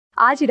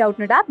आज ही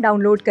Doubtnut app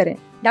download करें।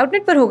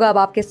 डाउटनट पर होगा अब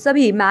आपके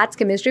सभी मैथ्स,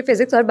 केमिस्ट्री,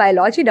 फिजिक्स और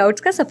बायोलॉजी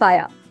डाउट्स का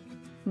सफाया।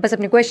 बस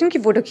अपने क्वेश्चन की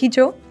फोटो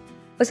खींचो,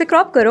 उसे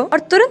क्रॉप करो और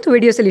तुरंत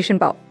वीडियो सोल्यूशन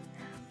पाओ।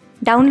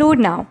 Download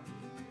now.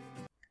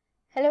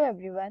 Hello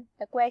everyone,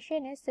 the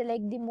question is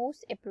select the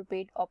most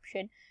appropriate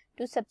option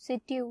to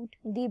substitute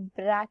the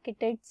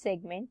bracketed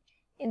segment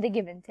in the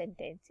given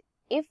sentence.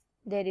 If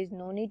there is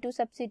no need to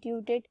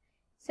substitute it,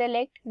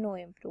 select no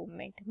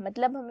improvement.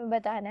 मतलब हमें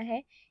बताना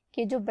है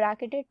कि जो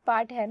bracketed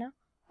part है ना,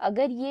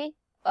 अगर ये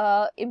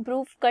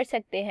improve कर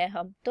सकते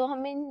हैं तो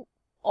हम इन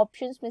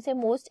options में से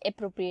most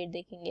appropriate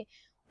देखेंगे,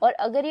 और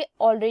अगर ये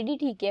already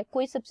ठीक है,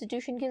 कोई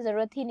substitution की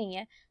ज़रूरत ही नहीं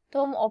है,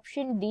 तो हम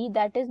option D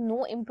that is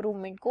no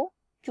improvement को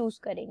चूज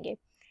करेंगे।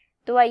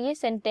 तो आइए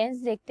सेंटेंस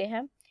देखते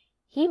हैं।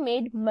 He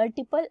made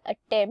multiple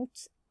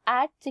attempts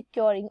eight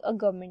securing a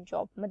government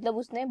job. मतलब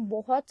उसने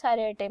बहुत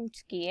सारे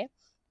अटेम्प्ट्स किए,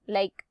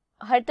 लाइक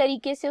हर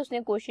तरीके से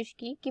उसने कोशिश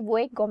की कि वो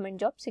एक गवर्नमेंट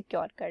जॉब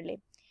सिक्योर कर ले।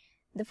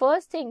 The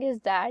first thing is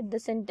that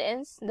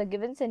the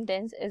given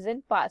sentence is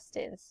in past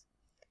tense,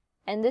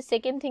 and the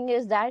second thing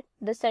is that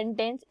the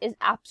sentence is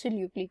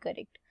absolutely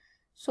correct.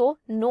 So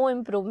no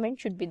improvement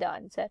should be the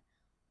answer.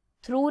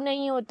 Through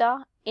नहीं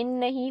होता, इन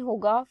नहीं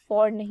होगा,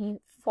 for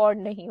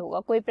नहीं होगा,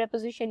 कोई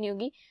preposition नहीं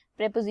होगी,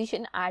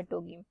 preposition at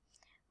होगी।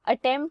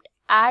 attempt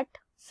at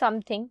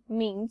something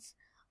means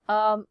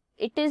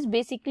it is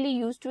basically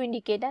used to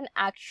indicate an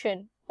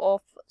action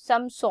of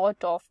some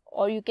sort of,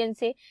 or you can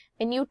say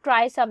when you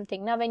try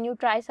something, now when you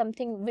try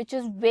something which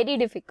is very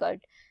difficult,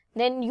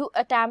 then you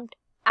attempt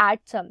at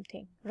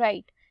something,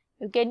 right?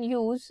 You can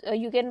use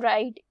you can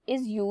write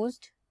is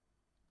used,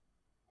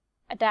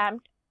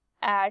 attempt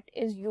at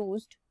is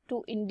used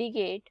to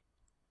indicate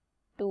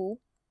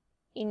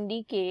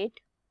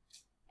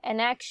an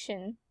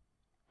action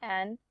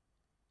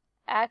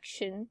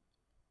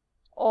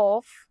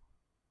of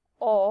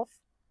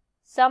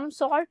some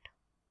sort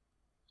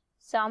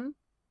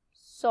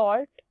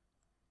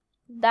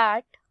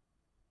that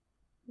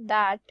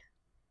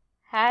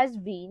has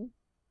been,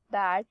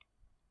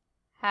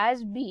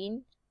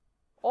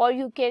 or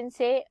you can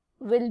say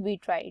will be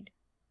tried,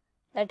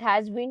 that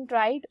has been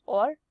tried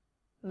or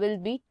will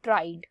be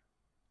tried।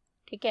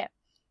 ठीक है,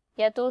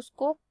 या तो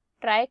उसको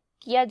try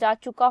किया जा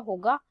चुका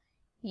होगा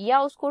या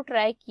उसको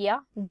ट्राई किया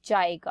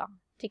जाएगा।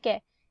 ठीक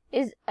है,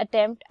 इज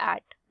अटेम्प्ट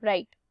एट,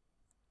 राइट।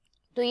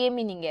 तो ये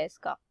मीनिंग है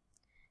इसका।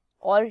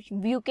 और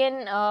you can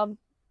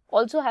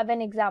also have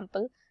an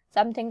example,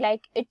 something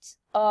like it's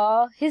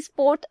his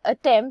fourth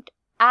attempt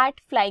at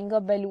flying a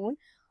balloon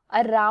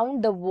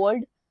around the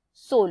world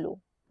solo,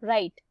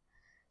 right.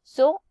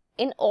 So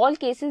in all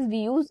cases we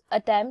use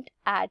attempt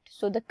at,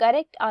 so the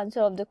correct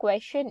answer of the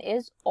question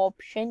is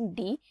option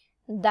D,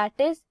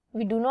 that is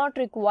we do not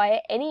require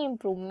any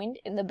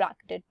improvement in the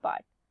bracketed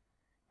part.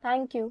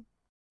 Thank you.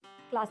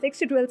 Class 6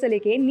 से 12 से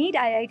लेके NEET,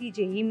 IIT,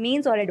 JEE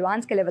mains और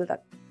advance के level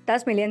तक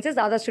 10 million से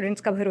ज्यादा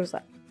students का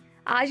भरोसा।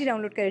 आज ही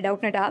डाउनलोड करें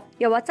डाउटनट ऐप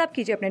या व्हाट्सएप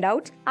कीजिए अपने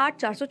डाउट्स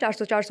 8400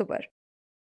 400 400 पर।